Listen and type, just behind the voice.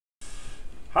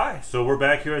Hi, so we're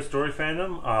back here at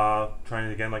StoryFNDM, trying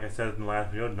to, again, like I said in the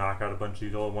last video, knock out a bunch of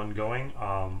these all at one going.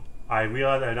 I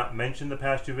realized I had not mentioned the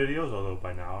past two videos, although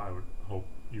by now I would hope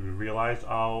you would realize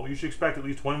you should expect at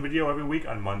least one video every week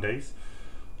on Mondays.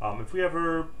 If we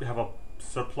ever have a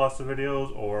surplus of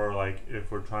videos, or like if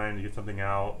we're trying to get something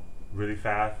out really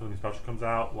fast when the special comes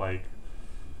out, like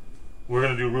we're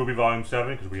going to do Ruby Volume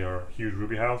 7 because we are a huge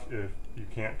Ruby house, if you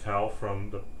can't tell from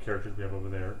the characters we have over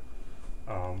there.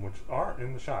 Which are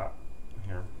in the shop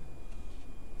here.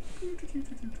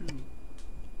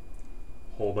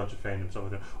 Whole bunch of fandoms over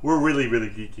there. We're really, really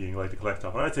geeky and like to collect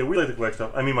stuff. When I say we like to collect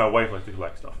stuff, I mean my wife likes to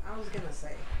collect stuff. I was gonna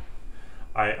say.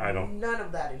 I don't. None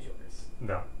of that is yours.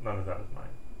 No, none of that is mine.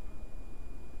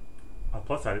 On the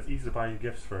plus side, it's easy to buy you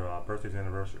gifts for birthdays and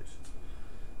anniversaries.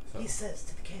 So. He says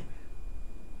to the camera.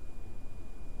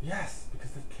 Yes,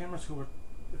 because the cameras who are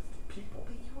people.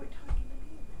 But you were talking to me.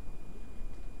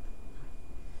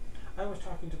 I was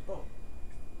talking to both.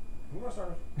 We want to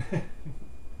start over.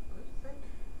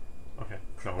 Okay,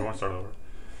 no, we want to start over.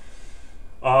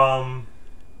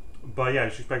 But yeah,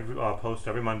 you should expect posts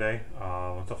every Monday.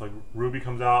 When stuff like Ruby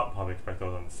comes out, probably expect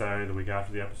those on the Saturday, the week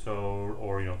after the episode,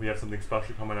 or if we have something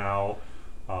special coming out,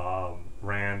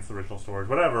 rants, original stories,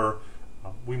 whatever.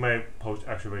 We might post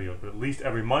extra videos, but at least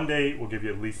every Monday we'll give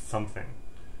you at least something,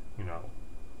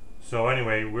 So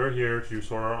anyway, we're here to do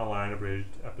Sword Art Online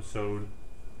Abridged episode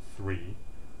 3.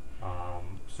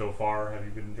 So far, have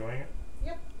you been enjoying it?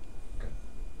 Yep. Good.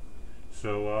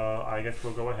 So I guess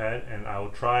we'll go ahead and I will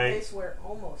try. They swear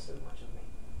almost as much as me.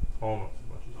 Almost as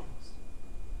much as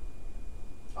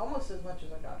Almost as much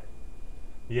as our daughter.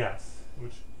 Yes,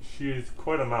 which she is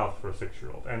quite a mouth for a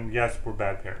 6-year-old. And yes, we're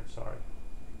bad parents. Sorry.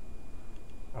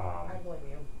 I blame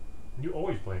you. You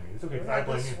always blame me. It's okay. You're I like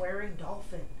blame a you. swearing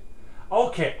dolphin.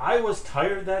 Okay, I was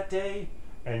tired that day,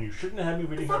 and you shouldn't have had me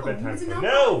reading her bedtime story.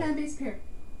 No! No.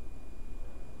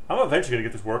 I'm eventually going to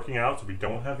get this working out so we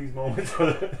don't have these moments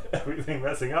with everything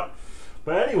messing up.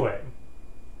 But anyway.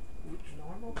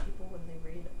 Normal people, when they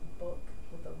read a book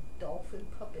with a dolphin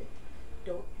puppet,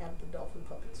 don't have the dolphin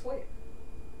puppet swear.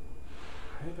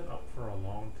 I've been up for a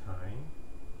long time.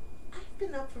 I've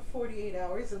been up for 48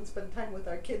 hours and spent time with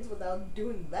our kids without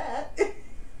doing that.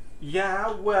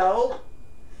 Yeah, well.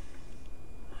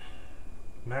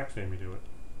 Max made me do it.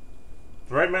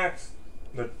 Right, Max?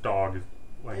 The dog is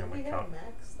laying on my couch. Did we have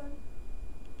Max then?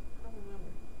 I don't remember.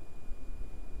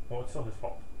 Well, it's still his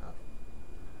fault. Okay.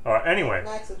 Alright, anyway.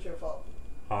 Max, it's your fault.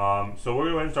 So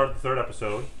we're going to start the 3rd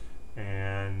episode,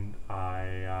 and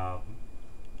I'm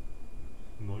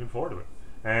looking forward to it.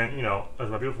 And, as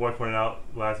my beautiful wife pointed out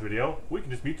last video, we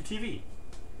can just mute the TV.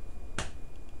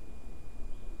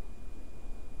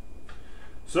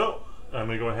 So, I'm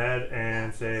going to go ahead and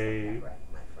Not say... just a hat rack,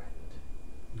 my friend.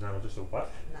 No, just a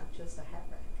what? Not just a hat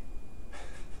rack.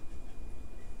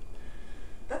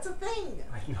 That's a thing!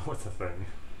 I know it's a thing.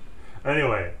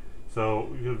 Anyway, so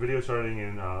the video starting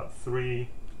in 3,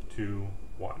 2,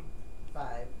 1.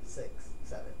 5, 6,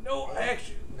 7. No, 8,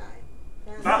 action! 9.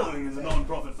 10, Following is a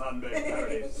non-profit fan-based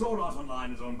parody. Sword Art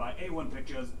Online is owned by A1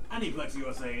 Pictures, Aniplex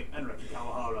USA, and Reki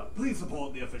Kawahara. Please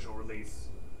support the official release.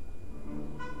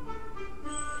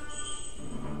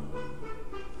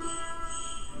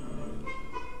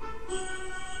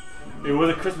 It was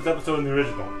a Christmas episode in the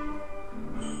original.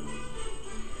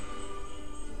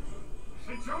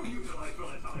 You delightful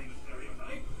Italian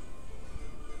stereotype.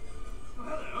 Oh,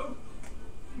 hello.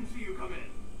 Didn't see you come in.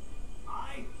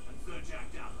 I am Sir Jack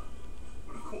Dapper.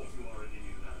 But of course you already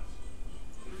knew that.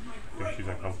 It is my great she's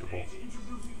uncomfortable. honor today to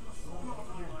introduce you to the Sword Art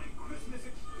Online Christmas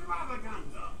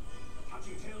Extravaganza. A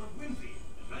touching tale of whimsy,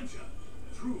 adventure, and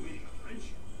the true meaning of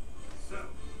friendship. So,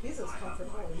 He's as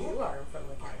comfortable as you are in front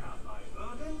of the I camera. have my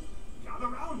burden.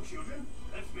 Gather round, children.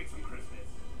 Let's make some Christmas.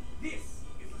 This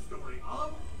is the story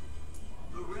of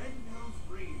the Red-Nosed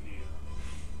Reindeer.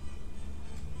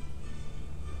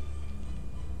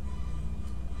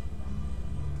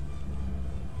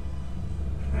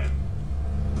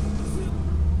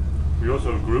 We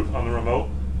also have Groot on the remote.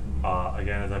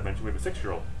 Again, as I mentioned, we have a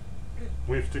 6-year-old.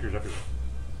 We have stickers everywhere.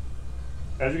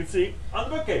 As you can see, on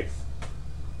the bookcase.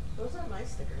 Those are my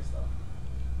stickers, though.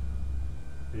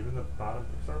 Even the bottom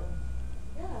Pixar one?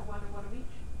 Yeah, one of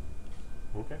each.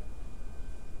 Okay.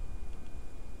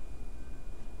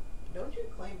 Don't you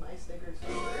claim my stickers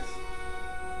for yours?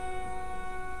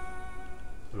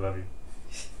 I love you.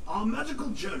 Our magical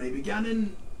journey began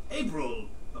in April,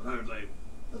 apparently.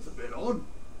 That's a bit odd.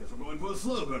 Guess we're going for a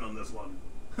slow burn on this one.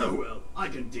 Oh well, I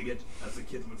can dig it, as the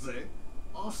kids would say.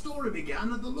 Our story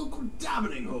began at the local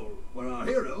dabbing hole, where our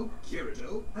hero,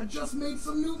 Kirito, had just made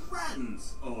some new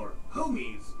friends, or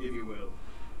homies, if you will.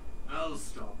 I'll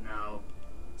stop now.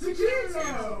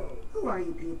 Kirito! Who are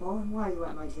you people, and why are you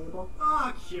at my table?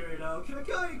 Ah, Kirito. Can I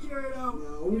call you Kirito?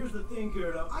 No. Here's the thing,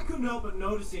 Kirito. I couldn't help but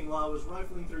noticing while I was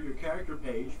rifling through your character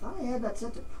page Thought I had that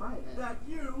set to private. that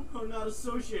you are not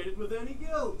associated with any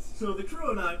guilds. So the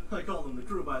crew and I call them the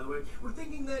crew by the way, we're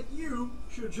thinking that you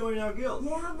should join our guild.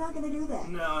 Yeah, I'm not gonna do that.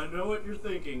 Now I know what you're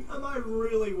thinking. Am I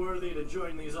really worthy to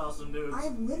join these awesome dudes?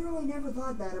 I've literally never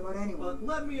thought that about anyone. But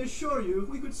let me assure you,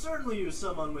 we could certainly use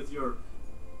someone with your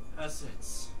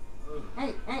assets. Ugh.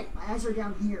 Hey, my eyes are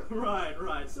down here.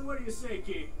 Right. So what do you say,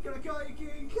 Key? Can I call you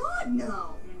Key? God,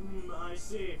 no! I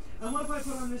see. And what if I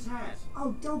put on this hat?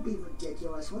 Oh, don't be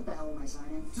ridiculous. What the hell am I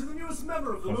signing? To the newest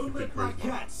member of the Supposed to Moonlit be Black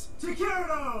Christmas. Cats, to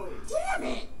Kirito! Damn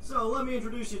it! So let me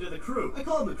introduce you to the crew. I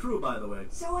call them the crew, by the way.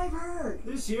 So I've heard.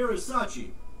 This here is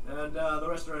Sachi, and the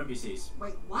rest are NPCs.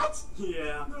 Wait, what?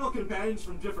 Yeah, they're all companions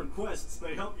from different quests.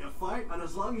 They help you fight, and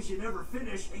as long as you never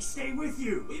finish, they stay with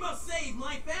you. We must save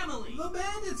my family! The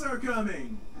bandits are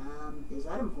coming! Is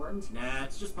that important? Nah,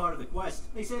 it's just part of the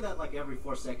quest. They say that like every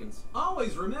 4 seconds.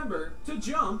 Always remember to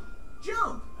jump.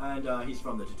 And he's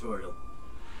from the tutorial.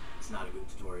 It's not a good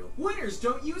tutorial. Winners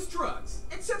don't use drugs,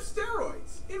 except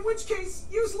steroids. In which case,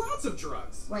 use lots of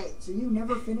drugs. Wait, so you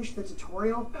never finished the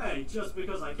tutorial? Hey, just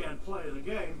because I can't play the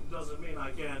game doesn't mean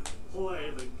I can't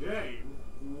play the game.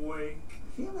 Wink.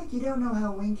 I feel like you don't know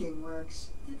how winking works.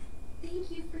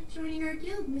 Thank you for joining our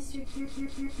guild, Mr.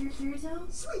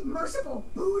 Kirito. Sweet merciful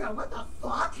Buddha, what the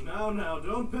fuck? Now,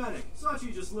 don't panic.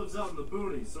 Sachi just lives out in the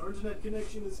boonies, so our internet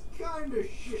connection is kinda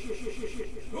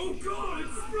shit. Oh god,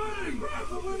 it's spreading!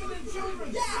 For women and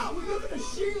children. Yeah, we live in a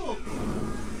shield!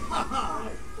 Haha!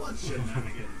 What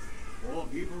shenanigans! 4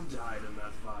 people died in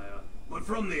that fire. But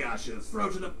from the ashes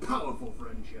sprouted a powerful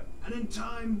friendship. And in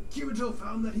time, Kirito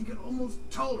found that he could almost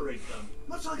tolerate them.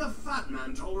 Much like a fat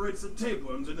man tolerates the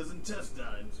tapeworms in his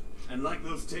intestines. And like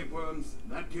those tapeworms,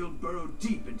 that guild burrowed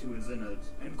deep into his innards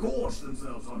and gorged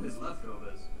themselves on his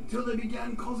leftovers until they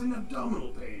began causing abdominal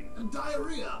pain and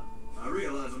diarrhea. I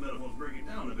realize the metaphor's bringing it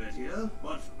down a bit here,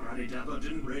 but Bratty Dapper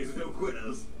didn't raise no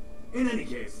quitters. In any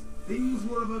case, things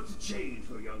were about to change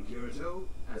for young Kirito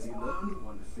as he learned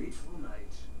one fateful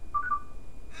night.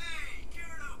 Hey,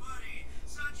 Kirito, buddy.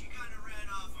 Sachi kinda ran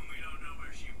off and we don't know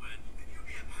where she went. Could you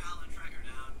be a pal and track her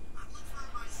down? I'd look for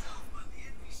her myself, but the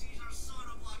NPCs are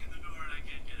sort of blocking the door and I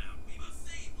can't get out. We must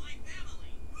save my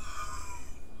family.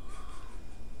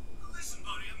 Listen,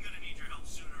 buddy, I'm gonna need your help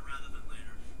sooner rather than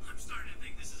later. I'm starting to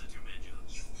think this is a two-man job.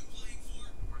 You've been playing for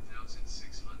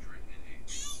 4,608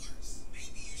 hours.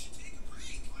 Maybe you should take a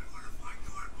break. I would if I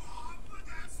could, Bob, but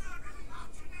that's not really an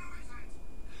option now, is it?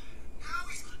 Now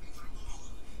he's clipping through all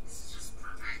of it. This is just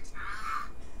perfect.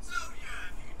 So,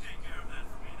 yeah, if you could take care of that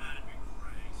for me, that'd be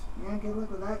great. Yeah, good luck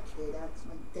with that, kid. That's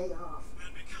my day off.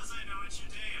 And because I know it's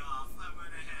your day off, I went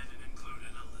ahead and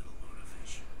included a little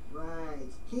motivation.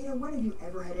 Right. Kato, when have you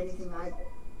ever had anything I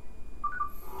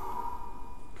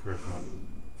Christmas.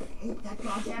 hate that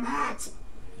goddamn hat?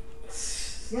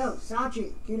 Yo,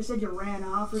 Sachi, Kato said you ran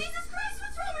off or... Jesus Christ,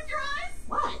 what's wrong with your eyes?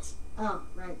 What? Oh,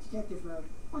 right, detective mode.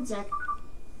 One sec.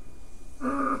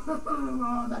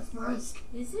 Oh, that's brisk.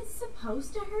 Is it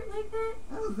supposed to hurt like that?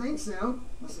 I don't think so.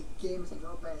 Unless the game is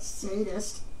developed by a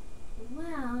sadist.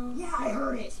 Well, Yeah, I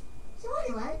heard it. So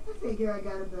anyway, I figure I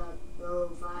got about,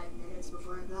 5 minutes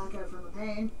before I black out from the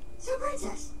pain. So,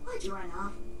 Princess, why'd you run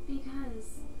off?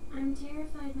 because I'm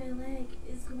terrified my leg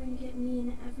is going to get me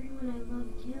and everyone I love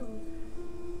killed.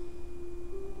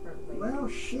 Well,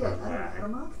 shit, I don't know how to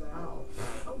mock that. Oh.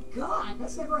 Oh, God,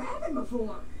 that's never happened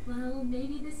before. Well,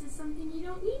 maybe this is something you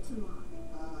don't need to mock.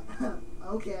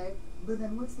 Okay. But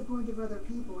then what's the point of other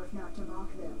people if not to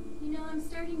mock them? You know, I'm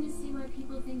starting to see why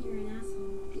people think you're an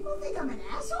asshole. People think I'm an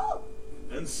asshole?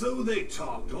 And so they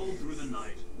talked all through the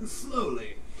night, and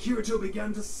slowly, Kirito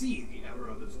began to see the error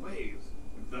of his ways.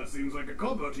 If that seems like a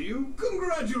cop-out to you,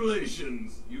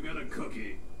 congratulations! You get a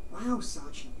cookie. Wow,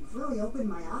 Sachi, you've really opened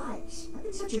my eyes. I've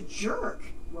been such a jerk.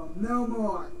 Well, no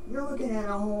more. You're looking at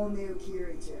a whole new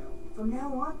Kirito. From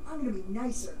now on, I'm gonna be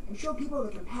nicer and show people the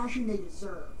compassion they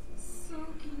deserve. So,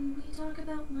 can we talk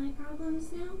about my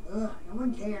problems now? Ugh, no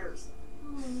one cares.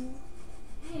 Oh.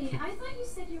 Hey, I thought you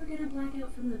said you were gonna black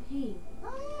out from the pain.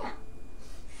 Oh, yeah.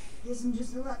 Guess I'm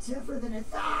just a lot tougher than I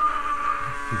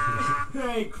thought.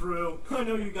 Hey, crew. I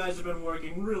know you guys have been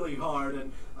working really hard,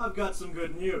 and I've got some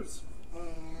good news.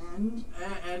 And...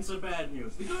 And some bad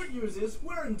news. The good news is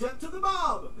we're in debt to the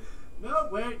mob. No,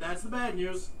 wait, that's the bad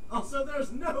news. Also,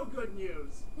 there's no good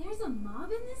news. There's a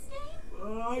mob in this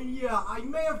game? Yeah, I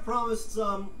may have promised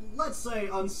some, let's say,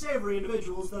 unsavory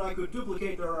individuals that I could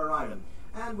duplicate their rare item.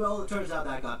 And, well, it turns out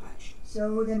that got patched.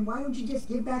 so then why don't you just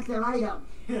give back their item?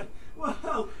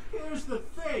 Well, here's the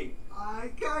thing.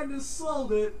 I kinda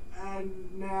sold it,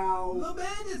 and now... The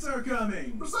bandits are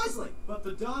coming! Precisely! But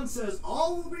the Don says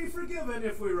all will be forgiven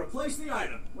if we replace the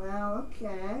item. Well,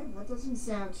 okay. That doesn't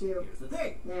sound too... Here's the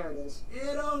thing. There it is.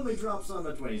 It only drops on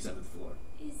the 27th floor.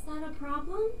 Is that a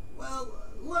problem? Well,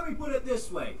 let me put it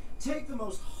this way. Take the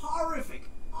most horrific,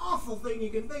 awful thing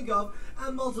you can think of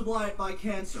and multiply it by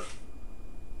cancer.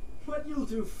 But you'll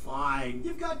do fine.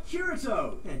 You've got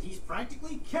Kirito, and he's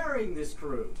practically carrying this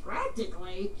crew.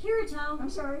 Practically. Kirito. I'm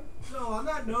sorry. So on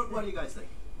that note, what do you guys think?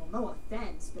 Well, no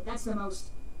offense, but that's the most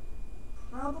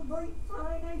probably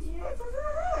fine idea I've ever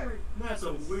heard. That's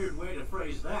a weird way to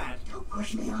phrase that. Don't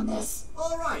push me on this.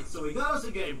 Alright, so we got us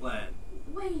a game plan.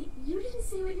 Wait, you didn't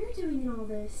say what you're doing in all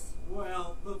this.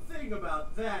 Well, the thing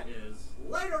about that is,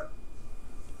 later!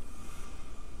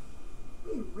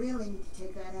 We really need to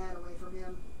take that ad away from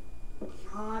him.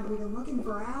 God, we've been looking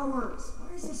for hours.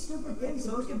 Where is this stupid thing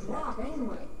supposed to drop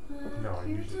anyway? No, I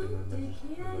usually Kirito, didn't. did That's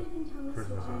just Kira even tell us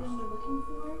Christmas what item house. you're looking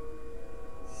for?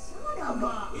 Son of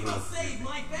a... We must save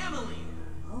my family!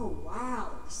 Oh,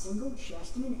 wow. A single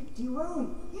chest in an empty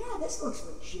room. Yeah, this looks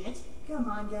legit. Come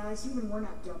on, guys. Even we're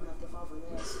not dumb enough to fall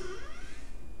for this.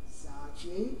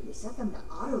 Sachi, you set them to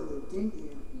auto-loop, didn't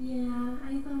you? Yeah,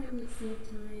 I thought it would save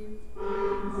time.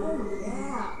 Oh,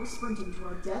 yeah. We're sprinting to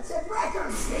our deaths at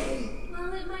record speed.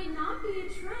 Well, it might not be a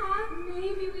trap.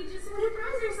 Maybe we just won a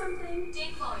prize or something.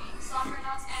 Deploying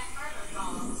Sophronauts and murder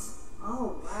golems.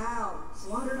 Oh, wow.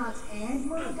 Slaughternauts and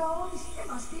murder golems? It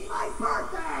must be my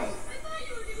birthday. I thought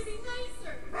you were going to be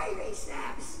nicer. Baby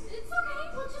steps. It's okay.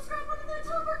 We'll just grab one of the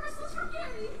teleport crystals from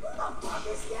Gary. Who the fuck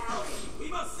is Gary? We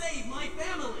must save my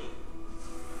family!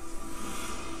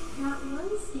 That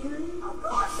was scary. Of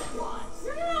course it was.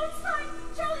 No, it's fine.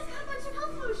 Charlie's got a bunch of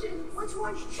health potions. Which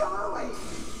one's Charlie?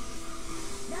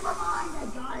 Never mind, I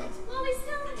got it. Well, we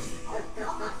still... Oh,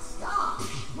 God, stop.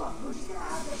 Look, we're just gonna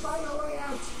have to find our way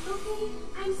out. Okay,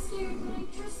 I'm scared, but I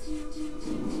trust you.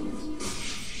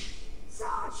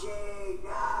 Sachi,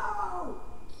 no!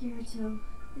 Kirito,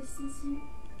 this isn't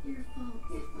your fault.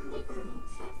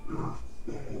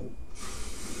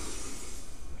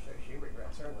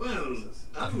 Well,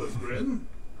 that was grim.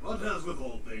 But as with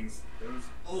all things, there is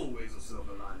always a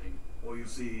silver lining. Or you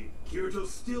see, Kirito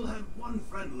still had one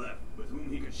friend left with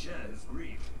whom he could share his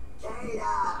grief.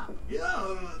 Jada!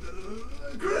 Yeah,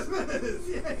 Christmas!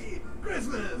 Yay!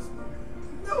 Christmas!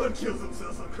 No one kills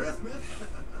themselves on Christmas!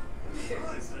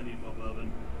 I still need more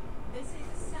loving. This is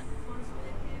a sacrifice for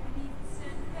the care beneath the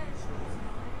sand thresholds,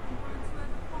 and burns where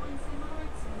the points in my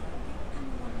heart and give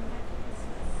anyone who recognizes.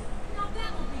 Now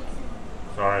that will be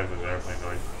too. Sorry for the airplane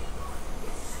noise.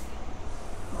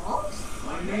 Balls?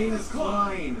 My name is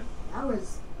Klein. That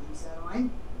was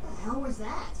unsettling. What the hell was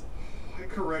that? I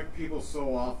correct people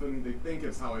so often, they think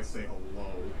it's how I say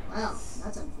hello. Well,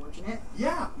 that's unfortunate.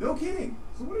 Yeah, no kidding.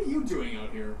 So what are you doing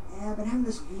out here? Yeah, I've been having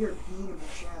this weird pain in my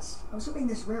chest. I was hoping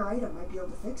this rare item might be able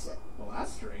to fix it. Well,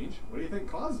 that's strange. What do you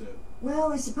think caused it?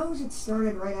 Well, I suppose it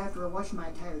started right after I watched my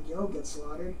entire guild get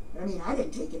slaughtered. I mean, I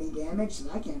didn't take any damage, so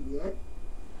that can't be it.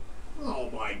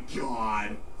 Oh my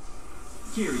god.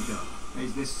 Kirito,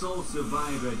 as the sole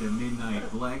survivor of the Midnight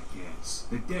Black Cats,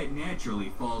 the debt naturally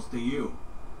falls to you.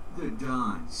 The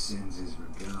Don sends his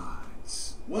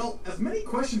regards. Well, as many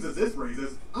questions as this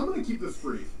raises, I'm gonna keep this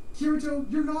brief. Kirito,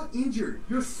 you're not injured.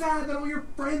 You're sad that all your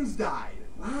friends died.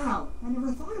 Wow, I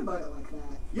never thought about it like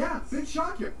that. Yeah, big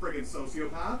shock, you friggin'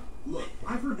 sociopath. Look,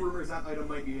 I've heard rumors that item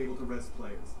might be able to rest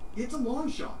players. It's a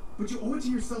long shot, but you owe it to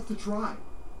yourself to try.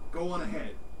 Go on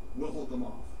ahead. We'll hold them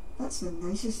off. That's the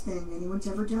nicest thing anyone's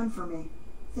ever done for me.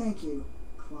 Thank you,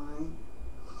 Klein.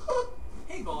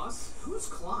 Hey, boss. Who's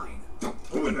Klein? Don't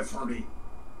ruin this for me.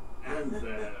 And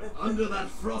there, under that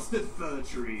frosted fir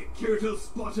tree, Kirito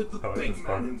spotted the big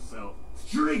man himself,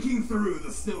 streaking through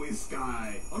the snowy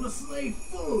sky on a sleigh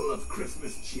full of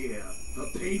Christmas cheer.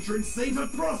 The patron saint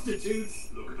of prostitutes,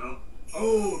 look it up,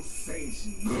 Old Saint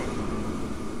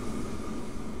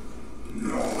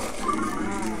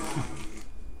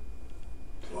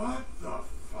What the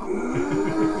fuck?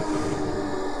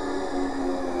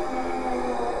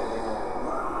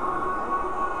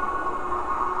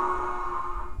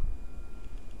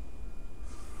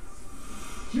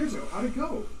 Kirito, how'd it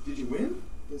go? Did you win?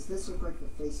 Does this look like the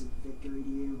face of victory to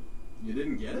you? You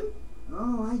didn't get it?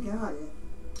 Oh, I got it.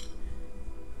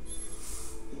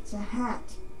 It's a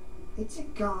hat. It's a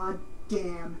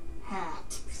goddamn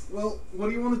hat. Well, what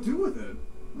do you want to do with it?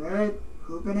 Wear it,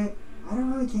 poop in it. I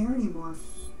don't really care anymore.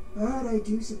 But I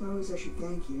do suppose I should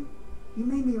thank you. You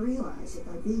made me realize that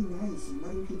by being nice and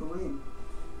letting people in,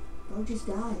 they'll just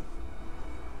die.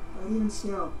 But even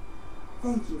still,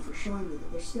 thank you for showing me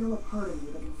that there's still a part of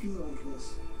me that can feel like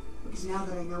this. Because now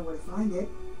that I know where to find it,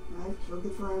 I've killed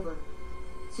it forever.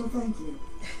 So thank you.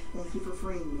 Thank you for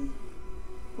freeing me.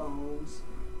 Bones.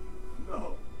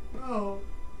 No, no,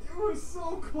 you were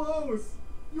so close.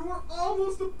 You were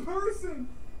almost a person.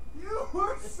 You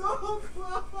were so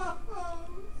close.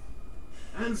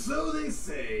 And so they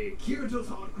say, Kirito's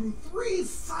heart grew 3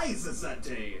 sizes that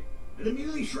day, and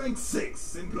immediately shrank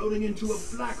 6, imploding into a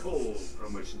black hole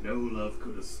from which no love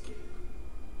could escape.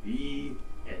 The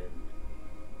end.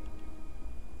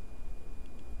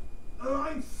 Oh,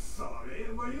 I'm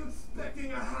sorry. Were you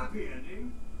expecting a happy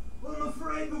ending? Well, I'm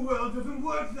afraid the world doesn't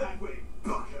work that way,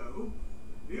 bucko.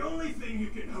 The only thing you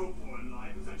can hope for in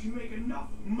life is that you make enough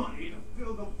money to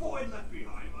fill the void left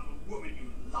behind by the woman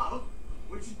you love,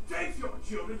 when she takes your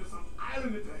children to some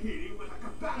island in Tahiti with a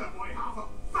cabana boy half a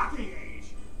fucking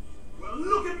age. Well,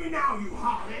 look at me now, you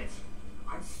harlot.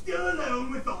 I'm still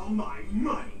alone with all my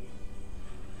money.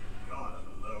 God,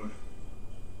 I'm alone.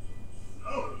 So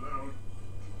alone.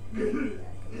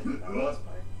 What?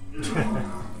 It's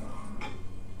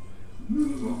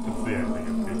the ending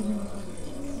of it.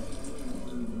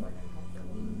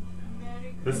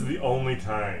 This is the only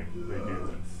time they do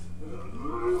this.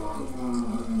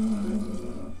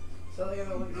 So they're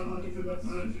gonna let you do the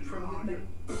trim thing?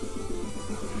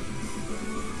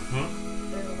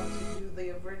 They're gonna let you do the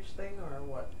abridged thing, or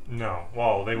what? No.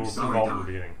 Well, they were Sorry, involved in Don. the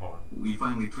beginning. Hold on. We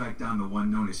finally tracked down the one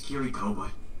known as Kirito,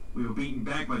 but we were beaten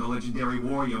back by the legendary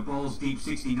warrior Balls Deep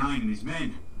 69 and his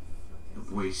men. The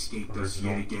boy escaped us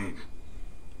yet again.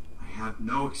 I have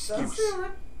no excuse. That's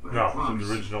it. But No, I it's in promise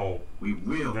the original. we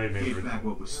will they made get original. back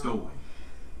what was stolen.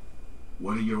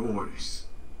 What are your orders,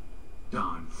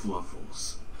 Don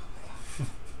Fluffles?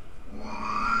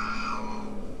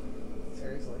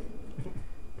 Seriously.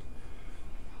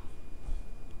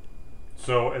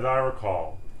 So, as I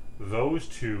recall, those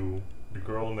two, the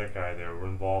girl and that guy there, were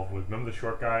involved with. Remember the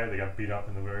short guy that got beat up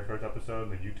in the very first episode in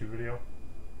the YouTube video?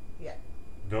 Yeah.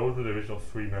 Those were the original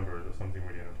 3 members of Something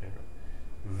Witty Entertainment.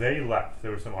 They left. There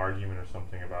was some argument or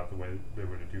something about the way they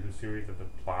were to do the series, the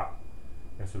plot.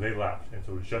 And so they left. And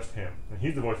so it was just him. And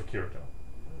he's the voice of Kirito.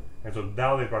 And so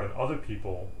now they brought in other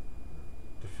people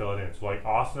to fill it in. So like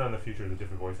Asuna in the future is a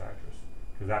different voice actress.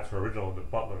 Because that's her original, the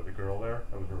butler, the girl there,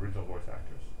 that was her original voice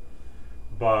actress.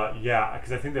 But yeah,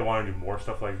 because I think they wanted to do more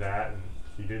stuff like that. And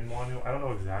he didn't want to. I don't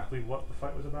know exactly what the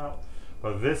fight was about.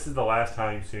 But this is the last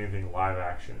time you see anything live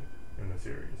action in the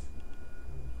series.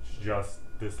 It's just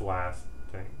this last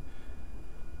thing.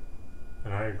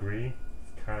 And I agree,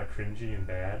 it's kind of cringy and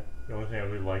bad. The only thing I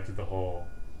really liked is the whole,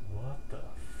 what the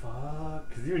fuck?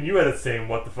 Because even you had the same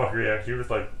what the fuck reaction. You were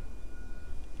just like,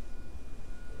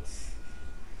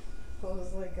 Well, it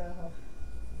was like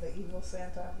the evil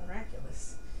Santa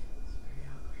Miraculous. It's very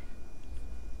awkward.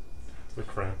 the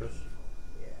Krampus.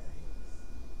 Yeah,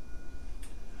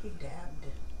 he dabbed.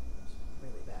 It was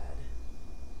really bad.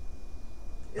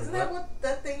 Isn't that what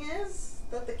that thing is?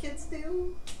 That the kids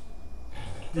do?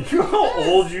 You know how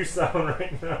old you sound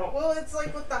right now? Well, it's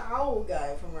like what the owl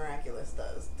guy from Miraculous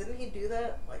does. Didn't he do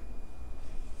that? Like,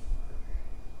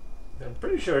 I'm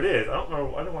pretty sure it is. I don't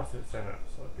know. I don't watch the same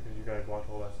episode because you guys watch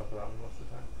all that stuff without me most of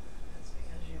the time. that's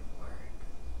because you work.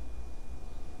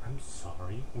 I'm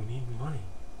sorry. We need money.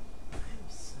 I'm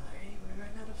sorry, we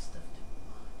ran out of stuff to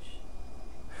watch.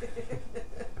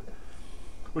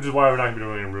 Which is why we're not going to be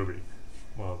doing any Ruby.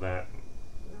 Well, that.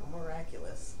 No,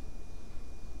 Miraculous.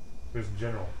 Just in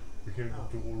general. We can,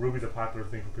 Ruby's a popular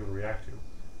thing for people to react to.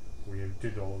 We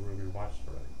did all the Ruby we watched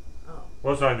already. Oh.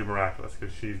 Well, let's not do Miraculous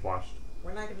because she's watched.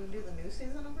 We're not going to do the new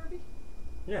season of Ruby?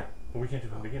 Yeah, but we can't do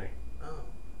it from the beginning. Oh.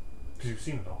 Because you've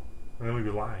seen it all. And then we'd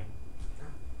be lying.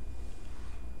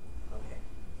 Okay.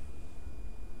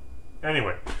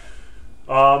 Anyway.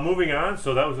 Moving on.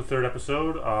 So that was the 3rd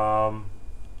episode.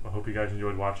 I hope you guys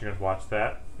enjoyed watching us watch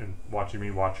that. And watching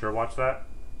me watch her watch that.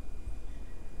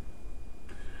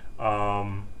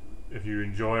 If you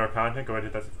enjoy our content, go ahead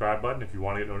and hit that subscribe button. If you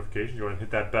want to get notifications, go ahead and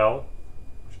hit that bell,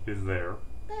 which is there.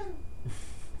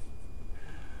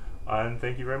 And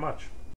thank you very much.